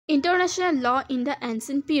International law in the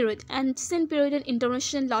ancient period. Ancient period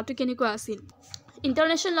international law to কেনেকুৱা আছিল?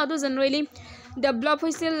 International law to generally develop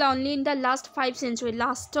হৈছিল only in the last 5 century.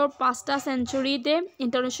 Last or past century the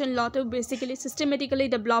international law to basically systematically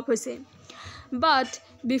develop হৈছে. But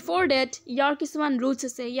before that ইয়াৰ কিছুমান roots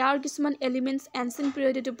আছে, ইয়াৰ কিছুমান elements ancient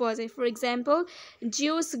period to পোৱা যায়. For example,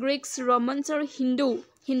 Jews, Greeks, Romans or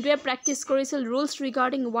হিন্দুৱে practice কৰিছিল rules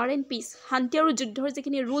regarding war and peace. শান্তি আৰু যুদ্ধৰ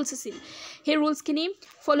যিখিনি rules আছিল সেই rules-খিনি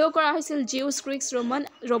ফলো কৰা হৈছিল Jews, Greeks,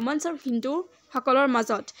 Romans আৰু হিন্দু সকলৰ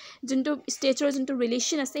মাজত. যোনটো ষ্টেটৰ যোনটো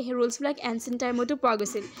ৰিলেশ্যন আছে সেই rules-বিলাক ancient time-তো পোৱা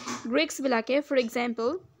গৈছিল. Greeks-বিলাকে for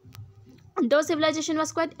example, though civilization was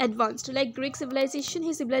quite advanced, like Greek civilization,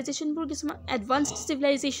 his civilization bur kisma advanced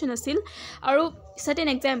civilization asil aru certain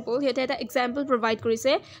example here eta example provide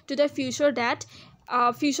korise to the future that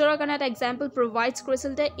future kana eta example provides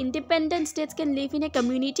korisel that independent states can live in a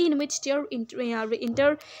community in which their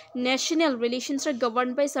international relations are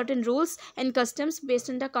governed by certain rules and customs based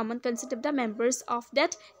on the common consent of the members of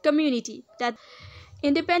that community. That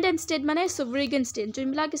independent state মানে sovereign state,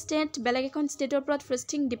 যোনবিলাক state বেলেগ এখন state ৰ পৰা first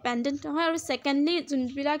thing dependent নহয়, আৰু secondly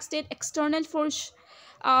যোনবিলাক state external force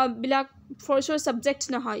বিলাক forceৰ subject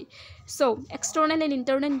নহয়. So external and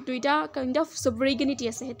internal দুইটা kind of sovereignty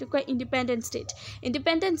আছে, হেতু কয় independent state.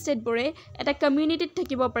 Independent state বৰে এটা community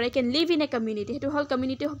থাকিব পাৰে, can live in a community. হেতু হল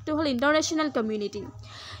community হটো hall international community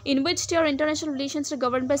in which their international relations are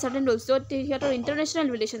governed by certain rules. So their international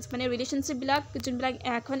relations মানে relationship বিলাক যোনবিলাক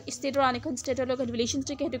এখন state ৰ আন এখন state ৰ লগত relations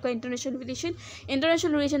থাকে হেতু কয় international relation.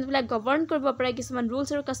 International relations বিলাক govern কৰিব পাৰে কিছুমান rules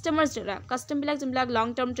আৰু customers দ্বাৰা. Custom বিলাক যোনবিলাক long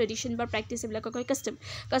term tradition বা practice বিলাক কয়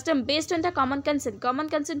custom based on the common consent. Common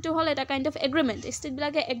consent to হল এটা kind of agreement. State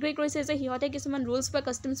বিলাকে agree কৰিছে যে হিহতে কিছুমান rules বা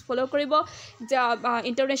customs follow কৰিব যে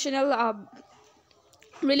international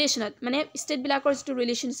relation মানে state বিলাকৰ যিটো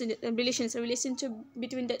relationship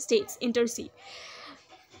between the states intercede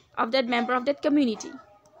of that member of that community.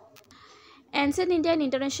 Ancient India and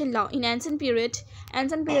international law. In ancient period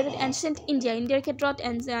ancient Indiaৰ ক্ষেত্ৰত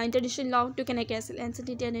international law to কেনেকৈ আছিল ancient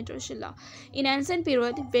India and international law. In ancient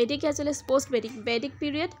period Vedic as well as post Vedic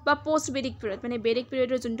period বা post Vedic period মানে Vedic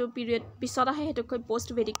periodৰ যোনটো period পিছত আহে হেতু কয় post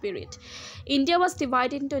Vedic period. India was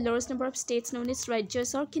divided into a large number of states known as rajyas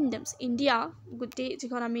or kingdoms. India গুটি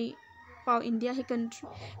যিখন আমি পাও India হে country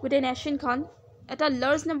গুটি nation খন এটা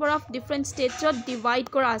large number of different states divide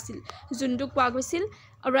কৰা আছিল, যোনটো কোৱা গৈছিল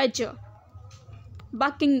ৰাজ্য বা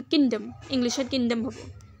kingdom. English kingdom hobo.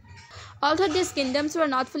 Although these kingdoms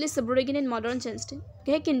were not fully sovereign in modern sense,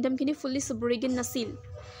 he kingdom kini fully sovereign nasil.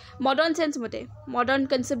 Modern sense mote modern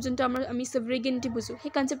concept junto ami sovereignty buzu he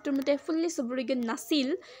concept mote fully sovereign nasil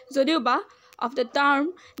jodio ba of the term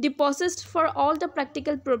they possessed for all the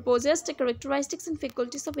practical purposes the characteristics and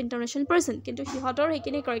faculties of international person, kintu hihotor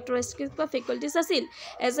hekini characteristics ba faculties asil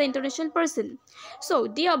as an international person. So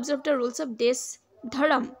they observed the rules of des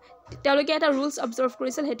dharam. তেওঁলোকে এটা rules observe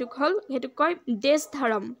কৰিছিল হেতু কয় দেশ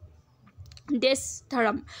ধৰ্ম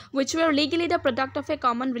which were legally the product of a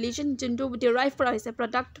common religion যোনটো derive কৰা হৈছে.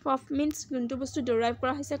 product of means যোনটো বস্তু derive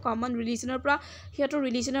কৰা হৈছে common religionৰ পৰা, হিহঁতৰ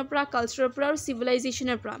religionৰ পৰা, cultureৰ পৰা আৰু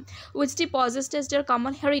civilizationৰ পৰা, which they possessed as their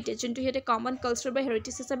common heritage যোনটো হিহঁতে common culture বা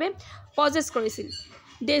heritage হিচাপে possess কৰিছিল.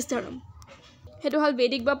 দেশ ধৰ্ম হেতু হল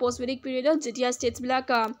Vedic বা post Vedic periodত যেতিয়া states বিলাক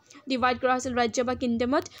divide কৰা হৈছিল ৰাজ্য বা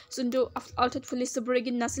kingdomত, যোনটো অৰ্থাৎ fully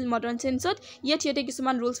sovereign নাছিল modern senseত. ইয়াত হিহঁতে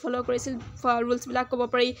কিছুমান rules follow কৰিছিল. rules বিলাক ক'ব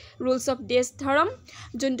পাৰি rules of দেশ ধৰ্ম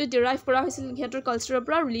যোনটো derive কৰা হৈছিল হিহঁতৰ cultureৰ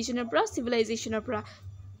পৰা, religionৰ পৰা, civilizationৰ পৰা.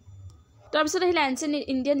 তাৰপিছত আহিলে ancient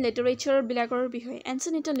Indian literature বিলাকৰ বিষয়ে.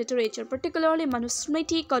 Ancient Indian literature particularly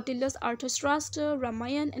Manusmriti, Kautilya's Arthashastra,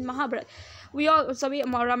 Ramayana and Mahabharata. We all sabi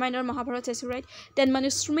Ramayana and Mahabharata says right. Then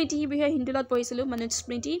Manusmriti বিষয়ে হিন্দুলত পঢ়িছিলো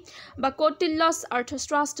Manusmriti বা Kautilya's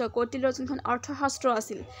Arthashastra, Kautilyaৰ যোনখন Arthashastra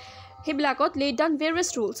আছিল হেবিলাকত laid down various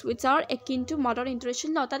rules which are akin to modern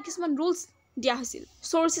international law. তাত কিছুমান rules দিয়া হৈছিল,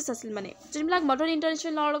 sources আছিল মানে যোনবিলাক modern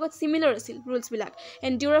international law লগত similar আছিল rules বিলাক,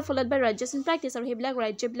 and they were followed by rajyas in practice আৰু হেবিলাক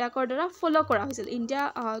ৰাজ্যবিলাকৰ দ্বাৰা follow কৰা হৈছিল. ইণ্ডিয়া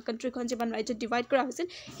কান্ট্ৰিখন যিমান ৰাজ্যত ডিভাইড কৰা হৈছিল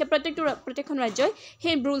সেই প্ৰত্যেকখন ৰাজ্যই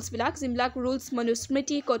সেই rules বিলাক যিবিলাক rules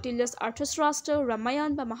Manusmriti, Kautilya's Arthashastra,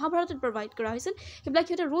 Ramayana বা Mahabharatত provide কৰা হৈছিল হেবিলাক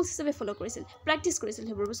সিহঁতে rules হিচাপে follow কৰিছিল, practice কৰিছিল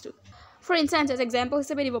সেইবোৰ বস্তু. For instance, as example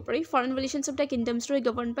হিচাপে দিব পাৰি foreign relations of the kingdoms were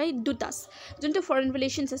governed by dutas. যোনটো foreign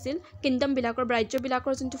relations আছিল kingdom বিলাকৰ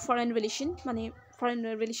ৰাজ্যবিলাকৰ যোনটো foreign relation মানে foreign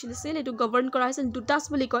relation আছিল এটো govern কৰা হৈছিল dutas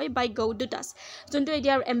বুলি কয় by dutas, যোনটো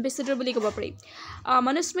এতিয়াৰ ambassador বুলি ক'ব পাৰি.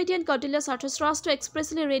 Manusmriti and Kautilya's Arthashastra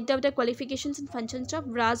expressly read out the qualifications and functions of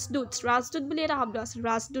rajduts. Rajdut বুলি এটা শব্দ আছে,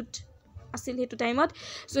 rajdut আছিল হেতু টাইমত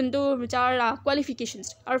যোনটো যাৰ qualifications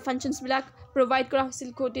আৰু functions বিলাক provide কৰা হৈছিল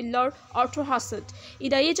Kautilyaৰ Arthashastrat. In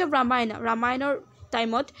the age of Ramayana, Ramayanar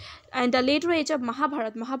টাইমত and the letter as of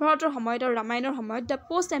মহাভাৰতৰ সময়ত আৰু ৰামায়ণৰ সময়ত দ্য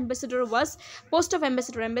পোষ্ট অফ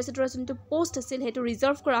এম্বেচেডৰ যোনটো পোষ্ট আছিল সেইটো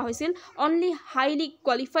ৰিজাৰ্ভ কৰা হৈছিল অনলি হাইলি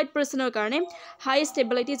কোৱালিফাইড পাৰ্চনৰ কাৰণে হাইয়েষ্ট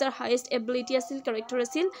এবিলিটি যাৰ হাইয়েষ্ট এবিলিটি আছিল কেৰেক্টাৰ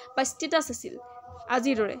আছিল বা ষ্টেটাছ আছিল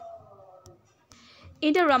আজিৰ দৰে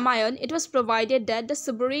In the Ramayana, it was provided that the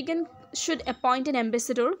subordinate should appoint an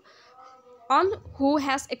ambassador on who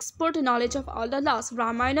has expert knowledge of all the laws.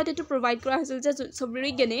 Ramayana to provide kora hoisil je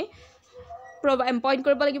subordinate এম্পইণ্ট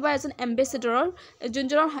কৰিব লাগিব এজন এম্বেচেডৰৰ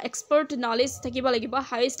যোনজনৰ expert knowledge থাকিব লাগিব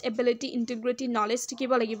highest ability integrity knowledge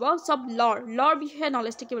থাকিব লাগিব সব লৰ বিষয়ে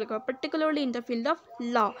নলেজ থাকিব লাগিব particularly in the field of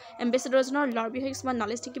law এম্বেচেডৰজনৰ লৰ বিষয়ে কিছুমান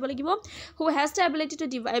নলেজ থাকিব লাগিব who has the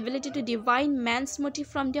ability to divine মেনছ motive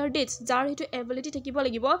from there ডিডছ যাৰ সেইটো এবিলিটি থাকিব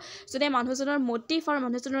লাগিব যোনে মানুহজনৰ মটিভ আৰু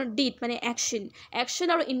মানুহজনৰ ডিড মানে একশ্যন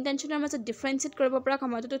আৰু ইণ্টেনশ্যনৰ মাজত ডিফাৰেঞ্চিয়েট কৰিব পৰা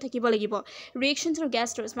ক্ষমতাটো থাকিব লাগিব ৰিয়েকশ্যনছ আৰু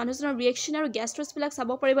গেষ্টাৰ্ছ মানুহজনৰ ৰিয়েকশ্যন আৰু গেষ্টাৰ্ছবিলাক চাব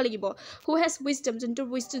পাৰিব লাগিব হু হেজ wisdom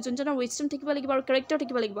যোনজনৰ wisdom থাকিব লাগিব আৰু character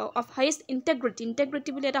থাকিব লাগিব of highest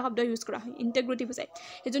integrity বুলি এটা শব্দ ইউজ কৰা হয় integrity বুজায়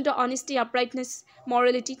এই যোনটো honesty uprightness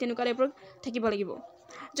morality তেনেকুৱা টাইপৰ থাকিব লাগিব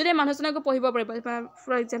যদি মানুহজনক পঢ়িব পাৰিব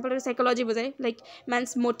ফৰ এক্সাম্পল সাইকোলজি বুজায় লাইক মেনছ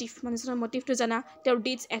মোটিভ মানুহজনৰ মোটিভটো জানা তেওঁৰ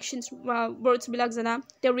ডিডছ একশ্যনছ ৱৰ্ডছবিলাক জানা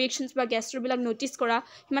তেওঁৰ ৰিয়েকশ্যনছ বা গেষ্টাৰবিলাক ন'টিছ কৰা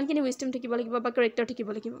সিমানখিনি wisdom থাকিব লাগিব বা character থাকিব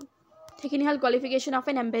লাগিব Taking held qualification of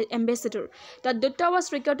an ambassador. The Dutta was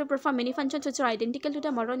required to perform many functions which are identical to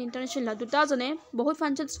the modern international law. Dutta jone bahut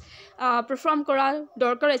functions perform kora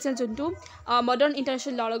dorkar asil juntu modern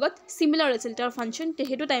international law logot similar asil tar function te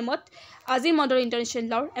hetu time ot আজি modern international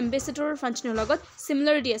law ambassador function logot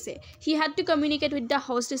similarity ase he had to communicate with the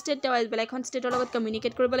host state te belak hon state logot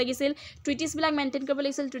communicate koribo lagisil treaties bilak maintain koribo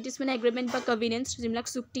lagisil treaties mane agreement ba covenants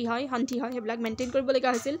jimlak sukti hoy hanti hoy heblak maintain koribo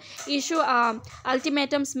laga hoisil issue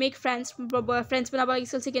ultimatums make friends বনাব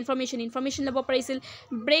লাগিছিল সেক information ল'ব পাৰিছিল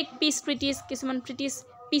brake পিছ treatise কিছুমান treatise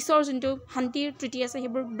পিছৰ যোনটো শান্তিৰ treaty আছে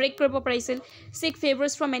সেইবোৰ ব্ৰেক কৰিব পাৰিছিল সেক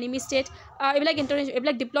ফেভাৰ্ছ ফ্ৰম এনিমি ষ্টেট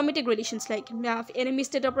এইবিলাক ডিপ্ল'মেটিক ৰিলেশ্যনছ লাইক এনিমি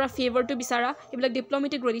ষ্টেটৰ পৰা ফেভাৰটো বিচাৰা এইবিলাক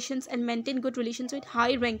diplomatic relations and maintain good relations with high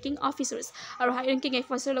ranking officers আৰু হাই ৰেংকিং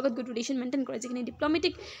অফিচাৰৰ লগত গুড ৰিলেশ্যন মেইনটেইন কৰে যিখিনি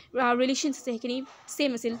ডিপ্ল'মেটিক ৰিলেশ্যনছ আছে সেইখিনি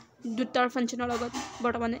ছেইম আছিল দুটাৰ ফাংচনৰ লগত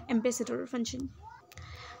বৰ্তমান এম্বেচেডৰৰ function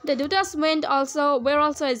The Duttas were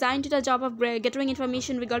also assigned to the job of gathering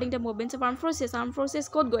information regarding the movements of armed forces. Armed forces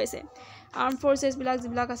code go ase. Armed forces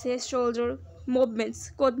bilak ase soldier movements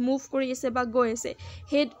code move kori ase ba go ase.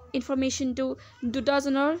 Head information to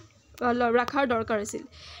Duttajonor rakhar dorkar asil.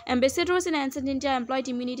 Ambassadors in ancient India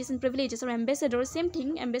employed immunities and privileges. Or ambassadors same thing.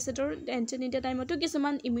 Ambassador ancient India time otu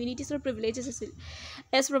kisuman immunities or privileges asil.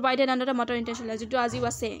 As provided under the modern international law. Jitu aji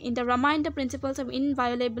was say in the Ramayana the principles of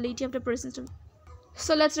inviolability of the persons.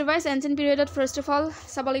 So let's revise ancient period. First of all,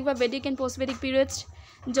 sabaliba Vedic and post-Vedic periods.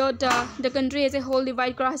 Jod the country as a whole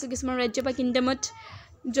divide kora hasil kisman rajya ba kingdomot.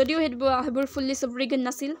 Jodio hebur fully sovereign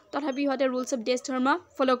nasil. Tathapi hote rules of Desh dharma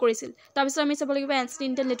follow korisil. Tabisor ami sabaliba ancient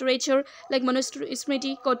Indian literature like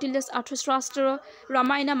Manusmriti, Kautilya's Arthashastra,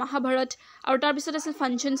 Ramayana, Mahabharata. Aru tar bisot asil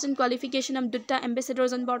functions and qualification of Dutta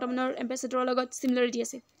ambassadors and bottomer ambassador logot similarity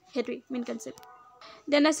ase. Hetui main concept.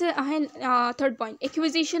 Then as third point,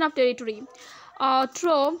 acquisition of territory.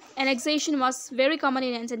 Through annexation was very common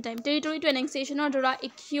in ancient time. Territory to annexation or dora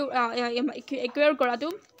acquire koratu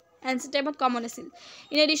ancient time common asil.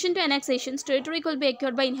 In addition to annexations, territory could be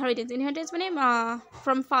acquired by inheritance. Inheritance mane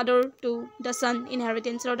from father to the son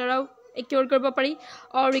inheritance or dora acquire korbo pari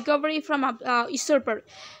or recovery from usurper.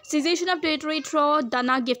 Cessation of territory through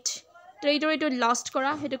dana gift. Territory to lost kora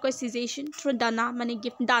hetu koi cessation through dana mane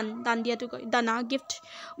gift dan dia to koi dana gift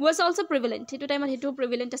was also prevalent hetu time hetu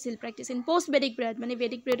prevalent asil practice in post Vedic period mane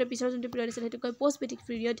Vedic period episode into period asil hetu koi post Vedic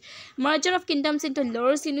period merger of kingdoms into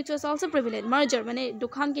lower units was also prevalent merger mane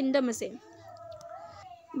dukhan kingdom ase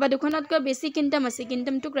ba dukhanot koi basic kingdom ase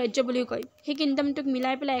kingdom tuk rajya boli koi he kingdom tuk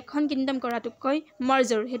milai pela ekhon kingdom kora tuk koi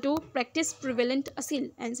merger hetu practice prevalent asil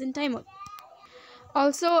ancient time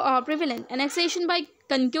also prevalent annexation by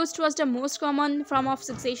conquest was the most common form of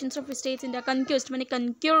successions of states in the conquest mane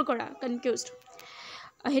conquer kora conquest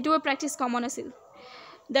hetu practice common asil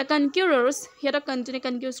the conquerors here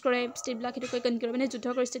conquest kore state blak hetu koi conquer mane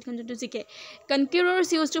juddha kore state konju jike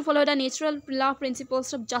conquerors used to follow the natural law principles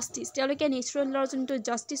of justice teloke natural law junto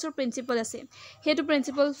justice or principle ase hetu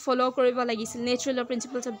principle follow koriba lagisil natural law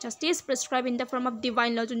principles of justice prescribed in the form of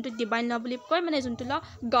divine law junto divine law boli koi mane junto law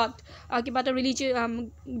god kiba ta religion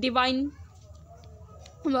divine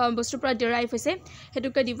বস্তুৰ পৰা derive হৈছে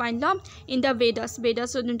হেতুকে divine law in the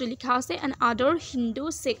Vedas যোনটো লিখা আছে and other Hindu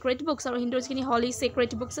sacred books আৰু Hindus খিনি holy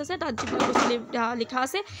sacred books আছে তাত যিবিলাক বস্তু লিখা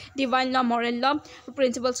আছে divine law moral law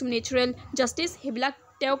principles of natural justice হেবিলাক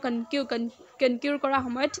তেও কনকিউৰ কৰা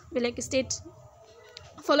সময়ত বেলেগ ষ্টেট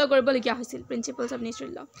follow কৰিবলগীয়া হৈছিল principles of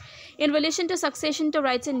natural law. In relation to succession to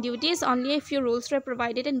rights and duties, only a few rules were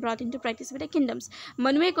provided and brought into practice by the kingdoms.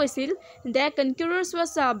 Manuwe কৈছিল that conquerors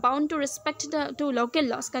was bound to respect to local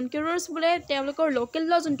laws. Conquerors বোলে তেওঁলোকৰ local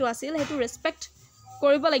law যোনটো আছিল সেইটো respect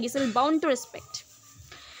কৰিব লাগিছিল, bound to respect.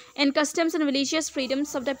 And customs and religious freedoms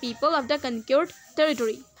of the people of the conquered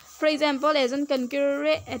territory. For example, এজন conqueror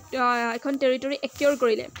এখন territory acquire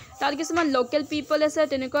কৰিলে, তাত কিছুমান local people আছে,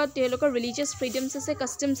 তেনেকুৱা তেওঁলোকৰ religious freedoms আছে,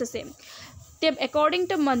 customs আছে. According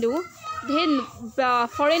to Manu, then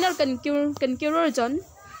foreigner conqueror জন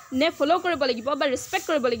নে follow কৰিব লাগিব বা respect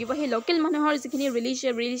কৰিব লাগিব সেই local মানুহৰ যিখিনি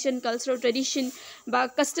religion, culture, tradition বা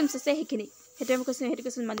customs আছে সেইখিনি, সেইটো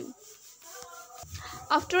কৈছিল Manu.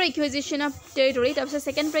 After acquisition of territory, তাৰপিছত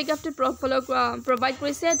second paragraph to provide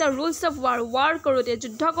কৰিছে the rules of war কৰোঁতে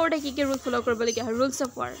যুদ্ধ কৰোঁতে কি কি rules follow কৰিবলগীয়া হয়, rules of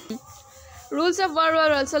war. Rules of war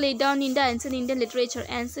were also laid down in the ancient Indian literature.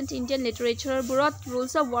 Ancient Indian literature বোৰত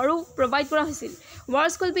rules of war provide কৰা হৈছিল.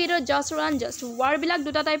 Wars could be either just or unjust. War বিলাক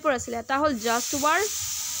দুটা টাইপৰ আছিল, এটা হ'ল just war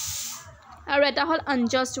আৰু এটা হ'ল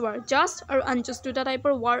unjust war. Just আৰু unjust দুটা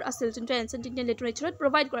টাইপৰ war আছিল যোনটো ancient Indian literature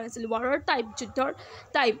provide কৰা হৈছিল. Warৰ type, যুদ্ধৰ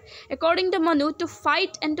type. According to Manu, to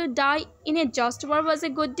fight and to die in a just war was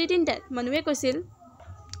a good deed in death. Manuৱে কৈছিল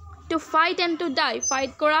to fight and to die,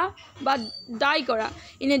 fight কৰা বা die কৰা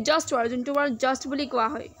in a just war, যোনটো war just বুলি কোৱা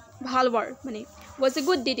হয়, ভাল war মানে was a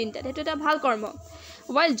good deed in death, সেইটো এটা ভাল কৰ্ম.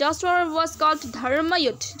 While just war was called dharma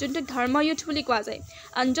yuddh, যোনটো dharma yuddh বুলি কোৱা যায়.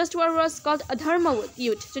 Unjust war was called adharma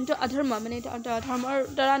yuddh, যোনটো adharma মানে ধৰ্মৰ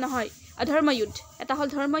দ্বাৰা নহয়, adharma yuddh. এটা হ'ল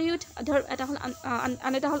dharma yuddh, এটা হ'ল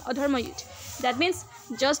আনটা হ'ল adharma yuddh. That means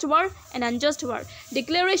just war and unjust war.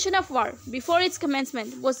 Declaration of war before its commencement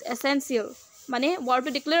was essential. মানে warটো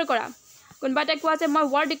declare কৰা, কোনোবা এটা কোৱা যে মই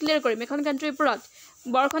war declare কৰিম এখন কাণ্ট্ৰিৰ ওপৰত,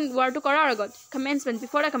 warটো কৰাৰ আগত commencement,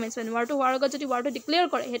 before the commencement warটো হোৱাৰ আগত যদি warটো declare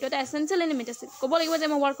কৰে সেইটো এটা essential element আছিল, ক'ব লাগিব যে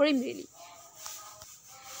মই war কৰিম really.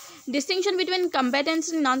 Distinction between competence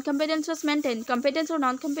and non-competence was maintained. Competence or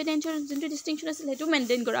non-competence যোনটো distinction আছিল সেইটো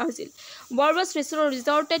maintain কৰা হৈছিল. War was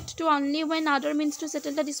resorted to only when other means to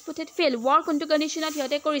settle the dispute had failed. War কোনটো কণ্ডিশ্যনত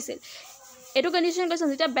সিহঁতে কৰিছিল, এইটো কণ্ডিশ্যন কৈছে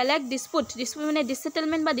যেতিয়া বেলেগ ডিছপুট মানে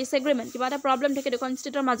ডিছছেটেলমেণ্ট বা ডিছএগ্ৰিমেণ্ট কিবা এটা প্ৰব্লেম থাকে দুখন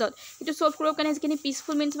ষ্টেটৰ মাজত, সেইটো ছল্ভ কৰিবৰ কাৰণে যিখিনি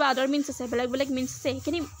পিচফুল মিনছ বা আদাৰ মিনছ আছে, বেলেগ মিনছ আছে,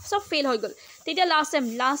 সেইখিনি চব ফেইল হৈ গ'ল, তেতিয়া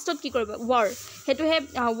লাষ্টত কি কৰিব war, সেইটোহে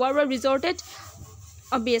war was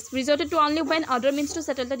resorted to only when other means to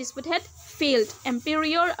settle the dispute had failed.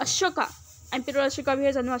 Emperor Ashoka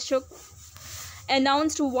here জানো Ashok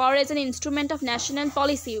announced war as an instrument of national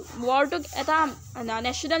policy. War to eta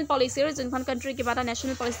national policy যোনখন country কিবা এটা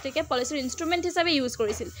national policy instrument হিচাপে use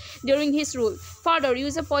কৰিছিল during his rule. Further,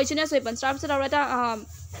 use of poisonous weapons. তাৰপিছত আৰু এটা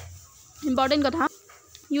important কথা,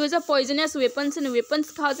 use of poisonous weapons and weapons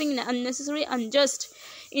causing unnecessary unjust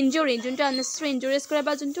injury, যোনটো unnecessary injuries কৰে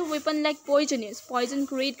বা যোনটো weapon like poison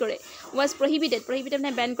create কৰে was prohibited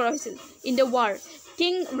মানে ban কৰা হৈছিল in the war.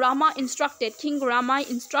 King Rama instruct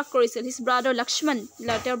কৰিছিল his brother Lakshman,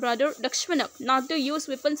 তেওঁৰ brother Lakshmanak not to use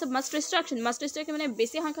weapons of mass destruction মানে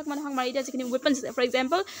বেছি সংখ্যক মানুহক মাৰি দিয়া যিখিনি weapons আছে. For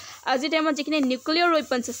example, আজি টাইমত যিখিনি nuclear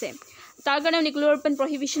weapons আছে তাৰ কাৰণে nuclear weapon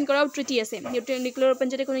prohibition কৰাও treaty আছে, nuclear weapon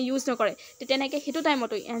যদি কোনো ইউজ নকৰে, তেতিয়া এনেকৈ সেইটো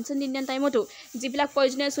টাইমতো ancient Indian টাইমতো যিবিলাক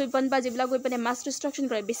poisonous weapon বা যিবিলাক weapon mass destruction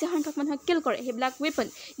কৰে, বেছি সংখ্যক মানুহক কিল কৰে, সেইবিলাক weapon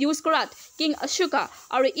ইউজ কৰাত King Ashoka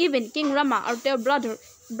আৰু even King Rama আৰু তেওঁৰ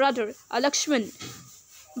brother Lakshman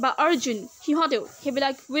বা Arjun সিহঁতেও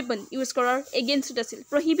সেইবিলাক weapon ইউজ কৰাৰ against আছিল,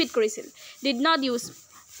 prohibit কৰিছিল, did not use.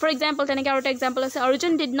 For example, তেনেকৈ আৰু এটা example আছে,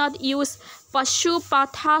 Arjun did not use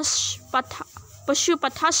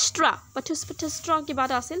Pashupathastra কিবা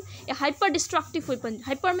এটা আছিল, a hyper destructive weapon,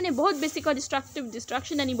 hyper মানে বহুত বেছিকৈ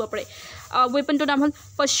destruction আনিব পাৰে, weaponটোৰ নাম হ'ল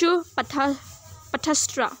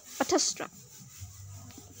Pashupathastra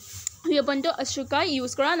weaponটো Ashoka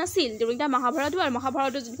ইউজ কৰা নাছিল during the মহাভাৰত, আৰু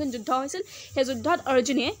মহাভাৰতৰ যোনখন যুদ্ধ হৈছিল সেই যুদ্ধত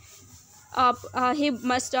অৰ্জুনে he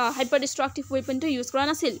must hyper destructive weapon to use কৰা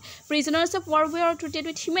নাছিল. Prisoners of war were treated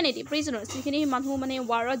with humanity. Prisoners যিখিনি মানুহ মানে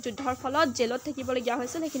warত যুদ্ধৰ ফলত জেলত থাকিবলগীয়া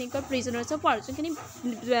হৈছিল সেইখিনি কয় prisoners of war, যিখিনি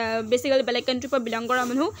বেছিক্যালি বেলেগ কাণ্ট্ৰিৰ পৰা বিলং কৰা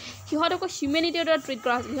মানুহ সিহঁতক হিউমেনিটিৰ দ্বাৰা ট্ৰিট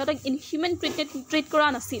কৰা হৈছিল, সিহঁতক ইনহিউমেন ট্ৰিট কৰা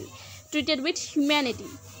নাছিল, treated with humanity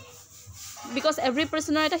because every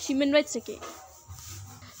prisoner এটা human rights থাকে.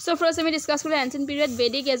 So first আমি ডিসকাস কৰিলো ancient period,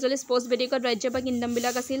 Vedic as well as post Vedic ৰাজ্য বা কিংডম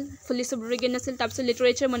বিলাক আছিল, fully sovereign আছিল. তাৰপিছত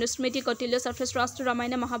লিটাৰেচাৰ, মনুস্মৃতি, কৌটিল্য, শাস্ত্ৰ,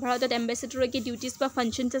 ৰামায়ণ, মহাভাৰতত এম্বেচেডৰৰ কি ডিউটিজ বা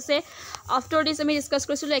ফাংচনছ আছে. আফটাৰ দিছ আমি ডিসকাস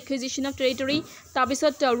কৰিছিলো একুইজিশ্যন অফ টেৰিটৰী,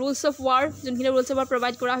 তাৰপিছত ৰুলছ অফ ৱাৰ, যোনখিনি ৰুলছ অফ ৱাৰ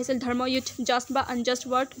প্ৰভাইড কৰা হৈছিল, ধৰ্মযুদ্ধ, জাষ্ট বা আনজাষ্ট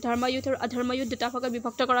ৱাৰ, ধৰ্মযুদ্ধ আৰু অধৰ্মযুদ্ধ দুটা ভাগত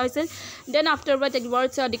বিভক্ত কৰা হৈছিল. Then আফটাৰৱাৰ্ড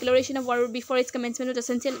words declaration of war before it's কমেঞ্চমেণ্ট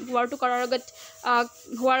essential, ৱাৰটো কৰাৰ আগত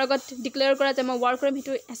হোৱাৰ আগত ডিক্লেয়াৰ কৰা যে মই ৱাৰ কৰিম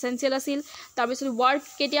সেইটো এছেঞ্চিয়েল আছিল. তাৰপিছত ৱাৰ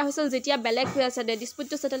কেতিয়া হৈছিল যেতিয়া বেলেগ হৈ আছে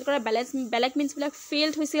ডিসপুটটো সেটেল কৰা বেলেগ মিন্স বিলাক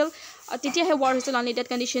ফেইলড হৈছিল তেতিয়া হে war হৈছিল অনলি ডেট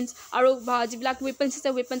কন্ডিশনস আৰু যিবিলাক weapons আছে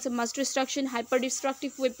weapons of mass destruction hyper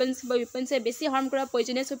destructive weapons বা weapons এ বেছি harm কৰা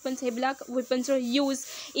poisonous weapons হেবিলাক weapons ৰ use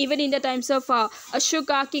even in the times of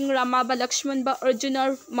Ashoka King Rama বা Lakshman বা Arjuna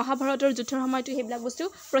মহাভাৰতৰ যুদ্ধৰ সময়টো হেবিলাক বস্তু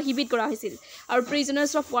prohibit কৰা হৈছিল আৰু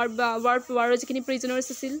prisoners of war যিখিনি prisoners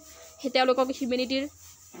আছিল হেতেলোকক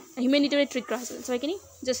humanitarian treat কৰা হৈছিল so এখিনি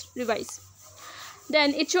just revise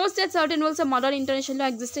then it shows that certain rules of modern international law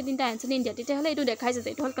existed in the ancient India তেতিয়াহলে এটো দেখাইছে যে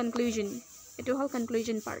এটো হল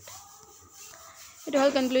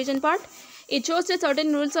conclusion part it shows that certain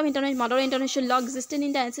rules of modern international law existed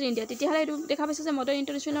in the ancient India তেতিয়াহলে এটো দেখা পাইছে যে modern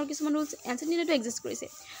international কিছুমান rules ancient India to exist কৰিছে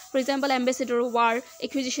for example ambassador war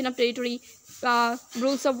acquisition of territory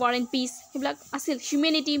rules of war and peace হেবিলাক আছিল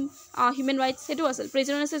human rights এটো আছিল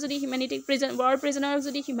prisoners যদি humanity war prisoner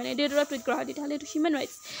যদি humanity দ্বাৰা ট্ৰিট কৰা হয় তেতিয়াহলে এটো human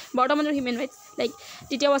rights বৰ্তমানৰ human rights like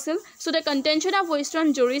তেতিয়াও আছিল so the contention of western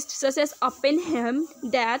jurists such as Oppenheim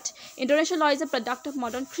that international law is a product of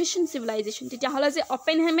modern Christian civilization তেতিয়াহলে যে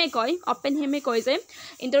Oppenheim কয় যে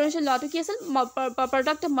international law to কি আছিল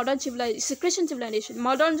product of modern civilization Christian civilization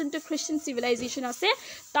modern যোনটো Christian civilization আছে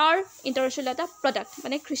তাৰ international law এটা product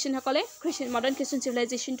মানে modern Christian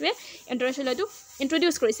civilization to international law to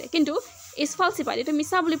introduce কৰিছে কিন্তু is falsified এটা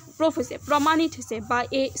মিছা বুলি proof হৈছে প্ৰমাণিত হৈছে by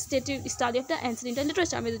a study of the ancient Indian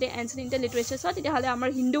literature আমি যদি ancient Indian literature চাও তেতিয়াহলে আমাৰ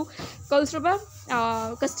হিন্দু culture বা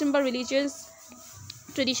custom বা religious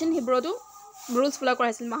tradition হেবোৰটো rules follow কৰা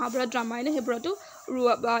হৈছিল মহাভাৰত ৰামায়ণ হেবোৰটো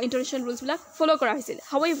international rules বিলাক follow কৰা হৈছিল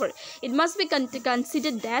however it must be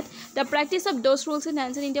considered that the practice of those rules in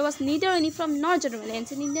ancient India was neither uniform nor general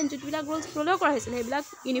ancient Indian যিবিলাক rules follow কৰা হৈছিল হেবিলাক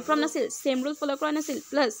uniform নাছিল same rule follow কৰা নাছিল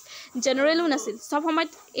plus generalও নাছিল সব সময়ত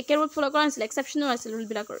একে rule follow কৰা নাছিল exceptional আছিল rule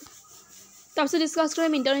বিলাকৰ তাৰপিছত ডিসকাস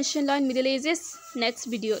কৰিম international law in middle ages next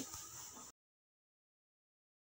video